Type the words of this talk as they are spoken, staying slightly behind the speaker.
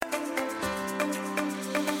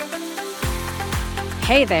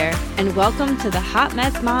Hey there, and welcome to the Hot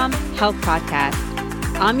Mess Mom Health Podcast.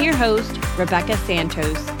 I'm your host, Rebecca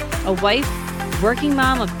Santos, a wife, working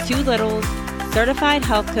mom of two littles, certified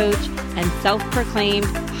health coach, and self-proclaimed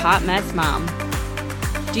hot mess mom.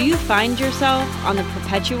 Do you find yourself on the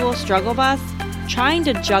perpetual struggle bus, trying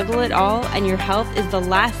to juggle it all, and your health is the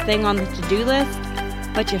last thing on the to-do list,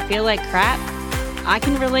 but you feel like crap? I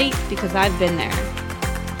can relate because I've been there.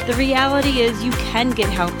 The reality is you can get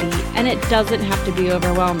healthy and it doesn't have to be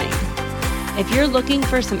overwhelming. If you're looking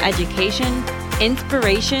for some education,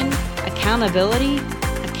 inspiration, accountability,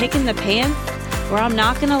 a kick in the pants, or I'm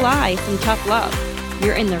not gonna lie, some tough love,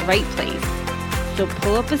 you're in the right place. So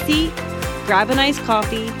pull up a seat, grab a nice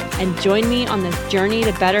coffee, and join me on this journey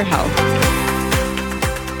to better health.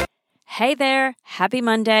 Hey there, happy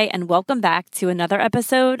Monday, and welcome back to another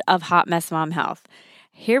episode of Hot Mess Mom Health.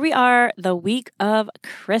 Here we are, the week of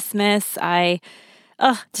Christmas. Just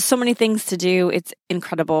so many things to do. It's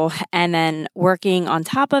incredible. And then working on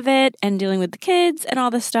top of it and dealing with the kids and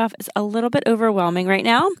all this stuff is a little bit overwhelming right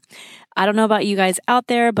now. I don't know about you guys out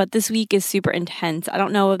there, but this week is super intense. I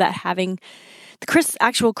don't know that having the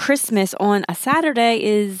actual Christmas on a Saturday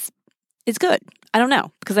is good. I don't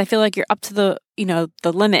know, because I feel like you're up to the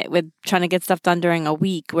limit with trying to get stuff done during a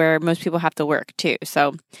week where most people have to work too.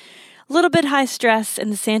 So a little bit high stress in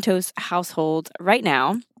the Santos household right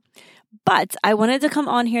now, but I wanted to come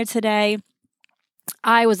on here today.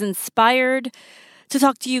 I was inspired to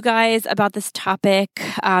talk to you guys about this topic.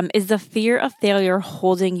 Is the fear of failure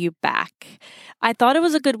holding you back? I thought it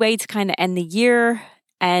was a good way to kind of end the year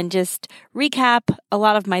and just recap a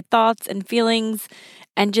lot of my thoughts and feelings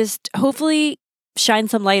and just hopefully shine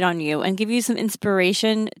some light on you and give you some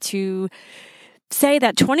inspiration to say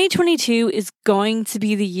that 2022 is going to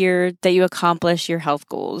be the year that you accomplish your health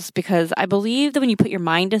goals, because I believe that when you put your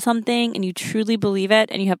mind to something and you truly believe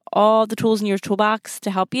it and you have all the tools in your toolbox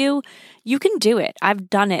to help you, you can do it. I've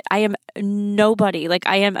done it. I am nobody.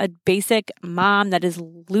 I am a basic mom that is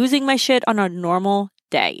losing my shit on a normal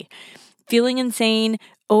day, feeling insane,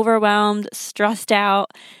 overwhelmed, stressed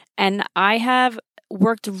out, and I have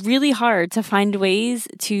worked really hard to find ways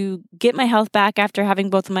to get my health back after having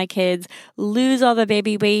both of my kids, lose all the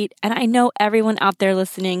baby weight. And I know everyone out there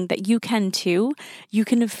listening that you can too. You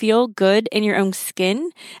can feel good in your own skin.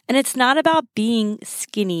 And it's not about being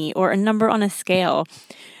skinny or a number on a scale.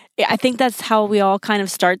 I think that's how we all kind of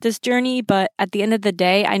start this journey. But at the end of the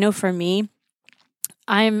day, I know for me,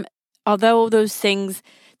 although those things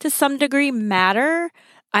to some degree matter,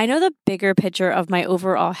 I know the bigger picture of my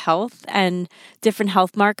overall health and different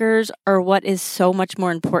health markers are what is so much more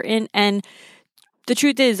important. And the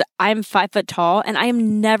truth is, I'm 5 foot tall and I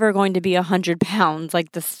am never going to be 100 pounds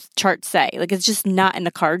like the charts say. It's just not in the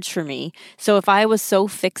cards for me. So if I was so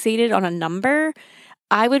fixated on a number,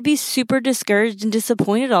 I would be super discouraged and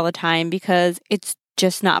disappointed all the time because it's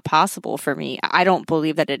just not possible for me. I don't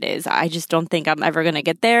believe that it is. I just don't think I'm ever going to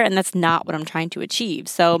get there. And that's not what I'm trying to achieve.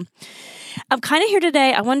 So I'm kind of here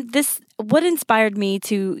today. What inspired me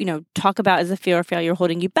to, talk about is the fear of failure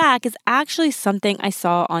holding you back is actually something I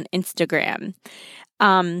saw on Instagram.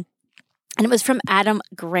 And it was from Adam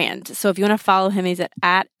Grant. So if you want to follow him, he's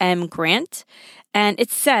at @mgrant. And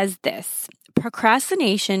it says this: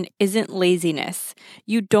 procrastination isn't laziness.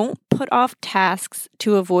 You don't put off tasks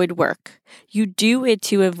to avoid work. You do it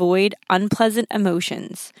to avoid unpleasant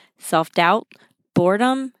emotions, self-doubt,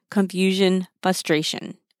 boredom, confusion,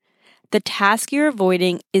 frustration. The task you're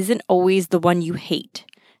avoiding isn't always the one you hate.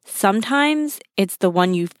 Sometimes it's the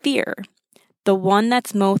one you fear, the one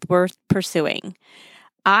that's most worth pursuing.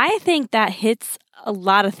 I think that hits a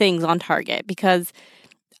lot of things on target because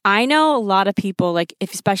I know a lot of people,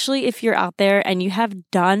 especially if you're out there and you have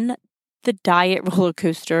done the diet roller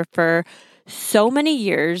coaster for so many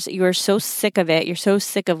years, you are so sick of it. You're so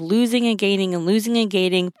sick of losing and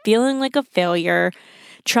gaining, feeling like a failure,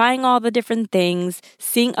 trying all the different things,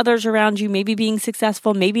 seeing others around you maybe being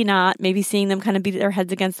successful, maybe not, maybe seeing them kind of beat their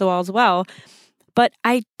heads against the wall as well. But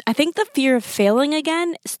I think the fear of failing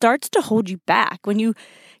again starts to hold you back when you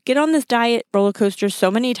get on this diet roller coaster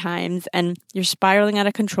so many times and you're spiraling out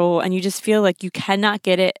of control and you just feel like you cannot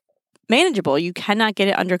get it manageable. You cannot get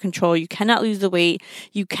it under control. You cannot lose the weight.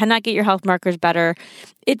 You cannot get your health markers better.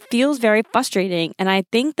 It feels very frustrating. And I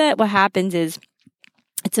think that what happens is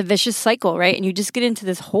it's a vicious cycle, right? And you just get into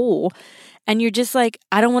this hole and you're just like,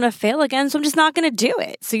 I don't want to fail again, so I'm just not going to do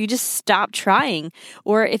it. So you just stop trying.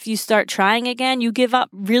 Or if you start trying again, you give up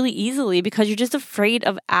really easily because you're just afraid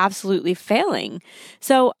of absolutely failing.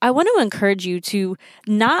 So I want to encourage you to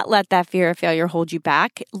not let that fear of failure hold you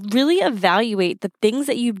back. Really evaluate the things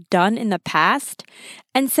that you've done in the past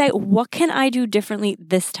and say, what can I do differently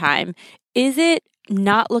this time? Is it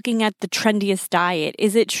not looking at the trendiest diet?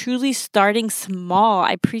 Is it truly starting small?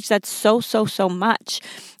 I preach that so much.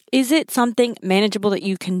 Is it something manageable that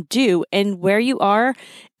you can do and where you are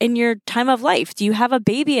in your time of life? Do you have a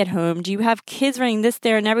baby at home? Do you have kids running this,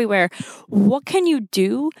 there, and everywhere? What can you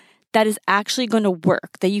do that is actually going to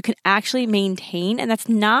work, that you can actually maintain, and that's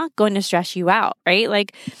not going to stress you out, right?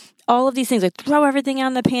 Like all of these things, like throw everything out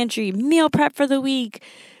in the pantry, meal prep for the week,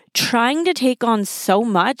 trying to take on so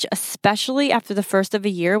much, especially after the first of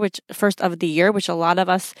the year, which a lot of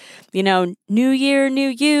us, new year, new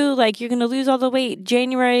you, like you're going to lose all the weight.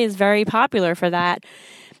 January is very popular for that.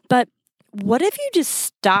 But what if you just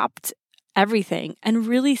stopped everything and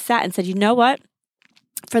really sat and said, you know what?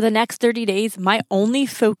 For the next 30 days, my only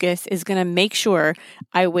focus is going to make sure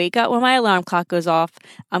I wake up when my alarm clock goes off.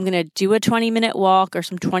 I'm going to do a 20-minute walk or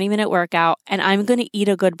some 20-minute workout, and I'm going to eat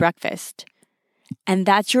a good breakfast. And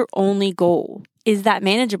that's your only goal. Is that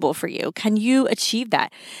manageable for you? Can you achieve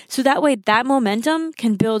that? So that way, that momentum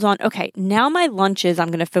can build on, okay, now my lunches, I'm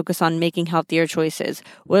going to focus on making healthier choices.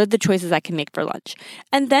 What are the choices I can make for lunch?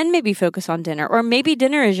 And then maybe focus on dinner, or maybe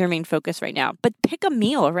dinner is your main focus right now, but pick a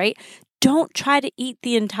meal, right? Don't try to eat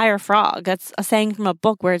the entire frog. That's a saying from a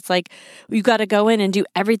book where it's like, you got to go in and do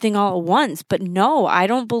everything all at once. But no, I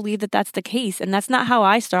don't believe that that's the case. And that's not how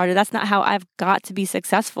I started. That's not how I've got to be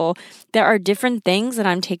successful. There are different things that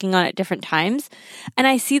I'm taking on at different times. And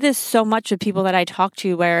I see this so much with people that I talk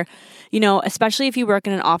to where, especially if you work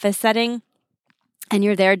in an office setting, and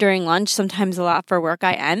you're there during lunch, sometimes a lot for work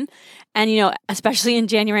I am. And, especially in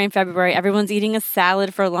January and February, everyone's eating a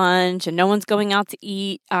salad for lunch and no one's going out to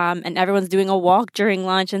eat. And everyone's doing a walk during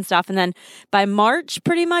lunch and stuff. And then by March,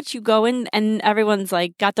 pretty much you go in and everyone's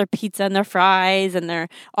like got their pizza and their fries and their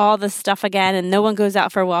all this stuff again. And no one goes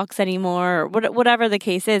out for walks anymore, or whatever the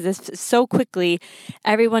case is. It's so quickly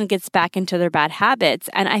everyone gets back into their bad habits.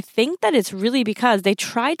 And I think that it's really because they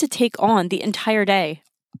tried to take on the entire day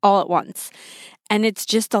all at once. And it's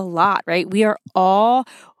just a lot, right? We are all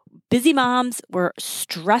busy moms. We're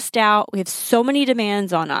stressed out. We have so many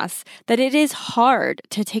demands on us that it is hard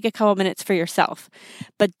to take a couple minutes for yourself.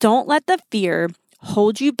 But don't let the fear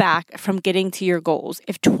hold you back from getting to your goals.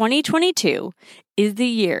 If 2022 is the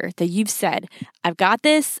year that you've said, I've got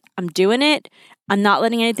this, I'm doing it, I'm not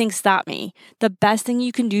letting anything stop me, the best thing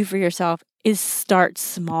you can do for yourself is start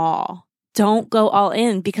small. Don't go all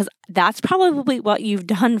in, because that's probably what you've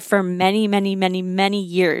done for many, many, many, many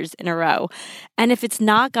years in a row. And if it's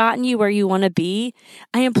not gotten you where you want to be,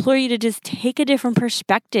 I implore you to just take a different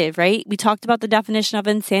perspective, right? We talked about the definition of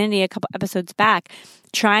insanity a couple episodes back,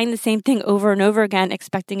 trying the same thing over and over again,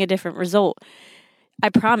 expecting a different result. I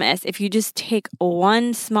promise, if you just take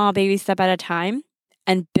one small baby step at a time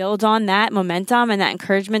and build on that momentum and that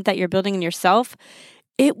encouragement that you're building in yourself,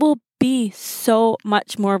 it will be so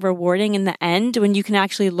much more rewarding in the end when you can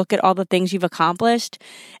actually look at all the things you've accomplished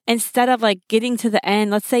instead of like getting to the end.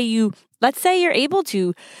 Let's say you're able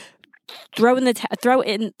to throw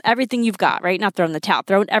in everything you've got, right? Not throw in the towel,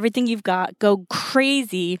 throw in everything you've got, go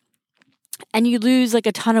crazy, and you lose like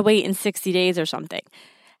a ton of weight in 60 days or something.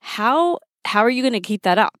 How are you going to keep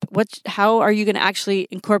that up? How are you going to actually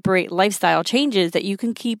incorporate lifestyle changes that you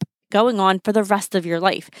can keep going on for the rest of your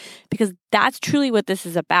life? Because that's truly what this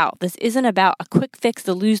is about. This isn't about a quick fix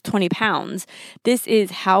to lose 20 pounds. This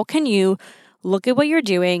is how can you look at what you're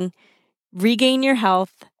doing, regain your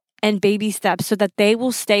health, and baby steps so that they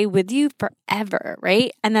will stay with you forever,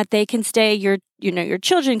 right? And that they can stay, your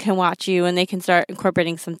children can watch you and they can start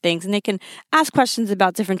incorporating some things and they can ask questions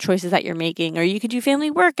about different choices that you're making, or you could do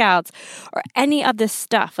family workouts or any of this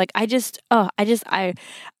stuff. Like I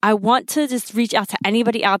want to just reach out to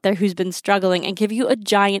anybody out there who's been struggling and give you a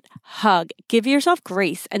giant hug. Give yourself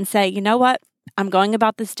grace and say, you know what? I'm going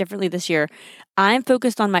about this differently this year. I'm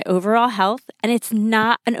focused on my overall health, and it's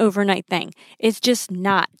not an overnight thing. It's just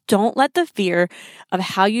not. Don't let the fear of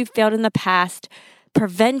how you failed in the past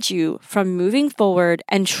prevent you from moving forward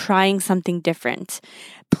and trying something different.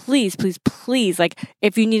 Please, please, please, like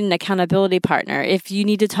if you need an accountability partner, if you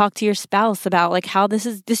need to talk to your spouse about like how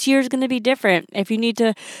this year is going to be different, if you need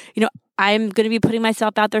to, I'm going to be putting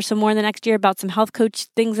myself out there some more in the next year about some health coach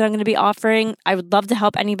things that I'm going to be offering. I would love to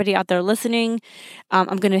help anybody out there listening.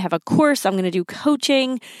 I'm going to have a course. I'm going to do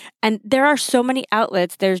coaching. And there are so many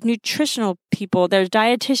outlets. There's nutritional people. There's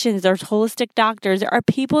dietitians. There's holistic doctors. There are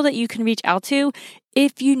people that you can reach out to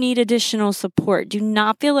if you need additional support. Do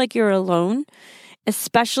not feel like you're alone,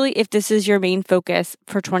 especially if this is your main focus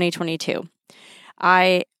for 2022.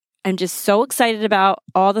 I I'm just so excited about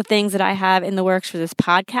all the things that I have in the works for this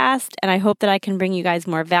podcast. And I hope that I can bring you guys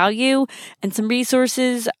more value and some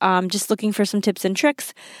resources. Just looking for some tips and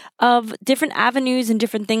tricks of different avenues and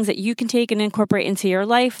different things that you can take and incorporate into your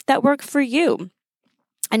life that work for you.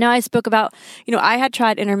 I know I spoke about, I had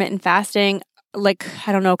tried intermittent fasting a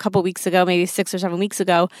couple weeks ago, maybe 6 or 7 weeks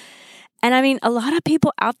ago. And I mean, a lot of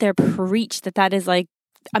people out there preach that is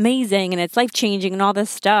amazing and it's life-changing and all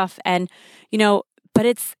this stuff. And, but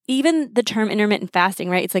it's even the term intermittent fasting,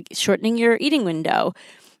 right? It's like shortening your eating window.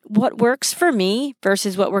 What works for me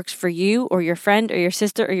versus what works for you or your friend or your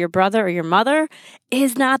sister or your brother or your mother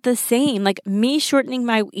is not the same. Like me shortening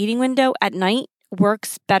my eating window at night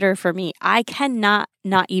works better for me. I cannot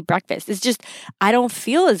not eat breakfast. It's just, I don't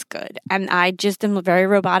feel as good. And I just am very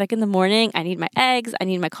robotic in the morning. I need my eggs. I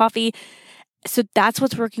need my coffee. So that's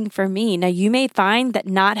what's working for me. Now you may find that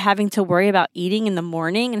not having to worry about eating in the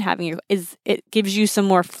morning and it gives you some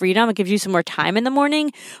more freedom. It gives you some more time in the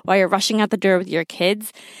morning while you're rushing out the door with your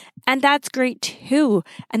kids. And that's great too.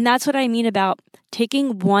 And that's what I mean about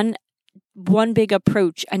taking one big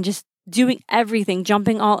approach and just doing everything,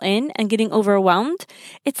 jumping all in and getting overwhelmed.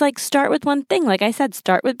 It's like start with one thing. Like I said,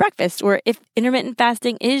 start with breakfast. Or if intermittent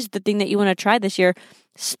fasting is the thing that you want to try this year,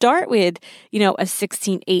 start with, a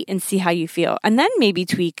 16-8 and see how you feel. And then maybe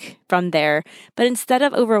tweak from there. But instead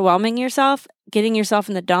of overwhelming yourself, getting yourself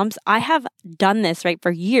in the dumps, I have done this, right,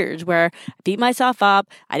 for years where I beat myself up.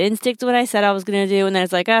 I didn't stick to what I said I was going to do. And then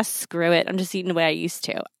it's like, screw it. I'm just eating the way I used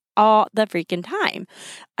to. All the freaking time.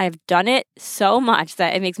 I've done it so much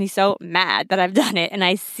that it makes me so mad that I've done it. And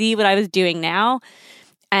I see what I was doing now.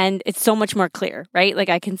 And it's so much more clear, right? Like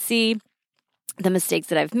I can see the mistakes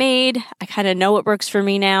that I've made. I kind of know what works for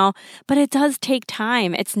me now, but it does take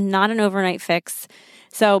time. It's not an overnight fix.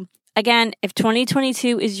 So again, if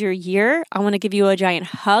 2022 is your year, I want to give you a giant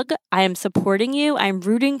hug. I am supporting you. I'm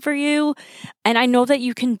rooting for you. And I know that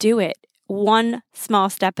you can do it one small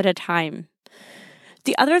step at a time.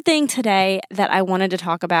 The other thing today that I wanted to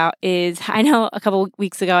talk about is, I know a couple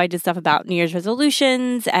weeks ago I did stuff about New Year's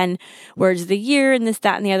resolutions and words of the year and this,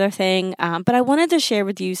 that, and the other thing. But I wanted to share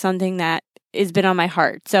with you something that has been on my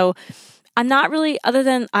heart. So I'm not really, other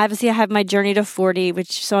than obviously I have my journey to 40,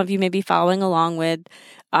 which some of you may be following along with.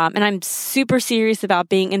 And I'm super serious about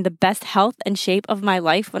being in the best health and shape of my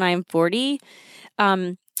life when I am 40.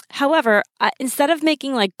 However, instead of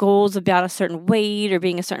making goals about a certain weight or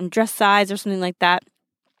being a certain dress size or something like that,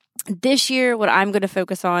 this year, what I'm going to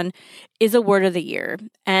focus on is a word of the year.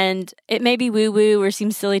 And it may be woo-woo or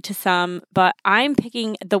seem silly to some, but I'm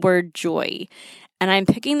picking the word joy. And I'm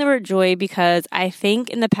picking the word joy because I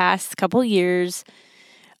think in the past couple years,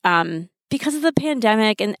 because of the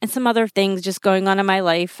pandemic and some other things just going on in my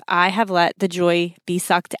life, I have let the joy be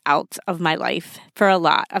sucked out of my life for a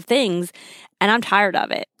lot of things. And I'm tired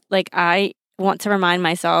of it. I want to remind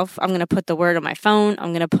myself, I'm going to put the word on my phone.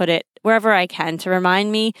 I'm going to put it wherever I can to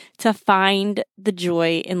remind me to find the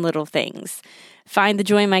joy in little things. Find the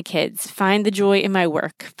joy in my kids. Find the joy in my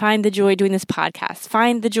work. Find the joy doing this podcast.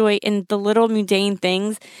 Find the joy in the little mundane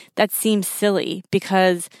things that seem silly,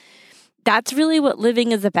 because that's really what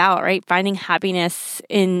living is about, right? Finding happiness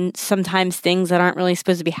in sometimes things that aren't really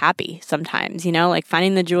supposed to be happy sometimes,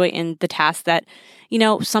 finding the joy in the tasks that,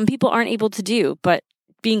 some people aren't able to do, but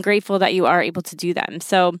being grateful that you are able to do them.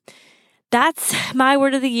 So that's my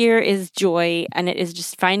word of the year, is joy. And it is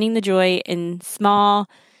just finding the joy in small,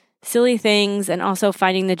 silly things, and also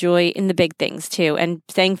finding the joy in the big things too. And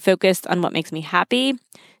staying focused on what makes me happy,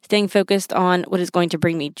 staying focused on what is going to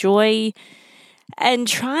bring me joy, and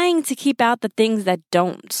trying to keep out the things that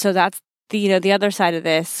don't. So that's the other side of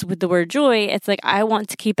this with the word joy. It's I want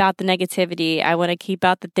to keep out the negativity. I want to keep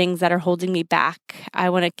out the things that are holding me back.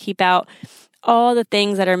 I want to keep out all the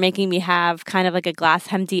things that are making me have kind of a glass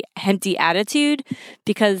empty attitude,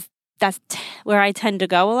 because that's where I tend to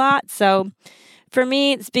go a lot. So for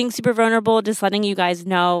me, it's being super vulnerable, just letting you guys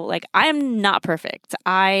know, I am not perfect.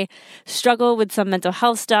 I struggle with some mental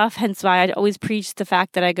health stuff, hence why I always preach the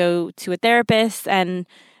fact that I go to a therapist and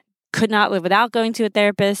could not live without going to a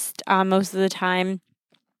therapist most of the time.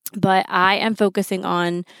 But I am focusing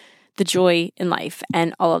on the joy in life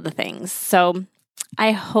and all of the things. So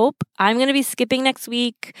I hope I'm going to be skipping next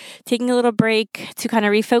week, taking a little break to kind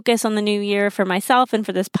of refocus on the new year for myself and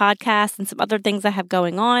for this podcast and some other things I have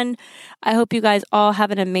going on. I hope you guys all have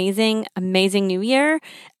an amazing, amazing new year.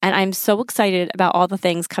 And I'm so excited about all the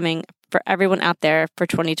things coming for everyone out there for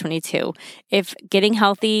 2022. If getting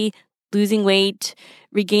healthy, losing weight,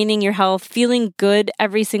 regaining your health, feeling good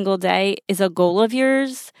every single day is a goal of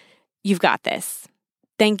yours, you've got this.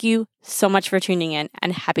 Thank you so much for tuning in,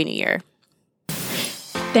 and Happy New Year.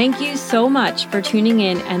 Thank you so much for tuning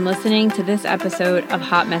in and listening to this episode of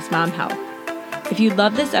Hot Mess Mom Health. If you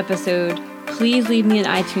love this episode, please leave me an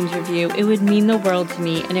iTunes review. It would mean the world to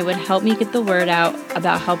me, and it would help me get the word out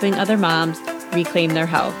about helping other moms reclaim their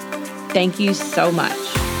health. Thank you so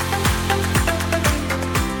much.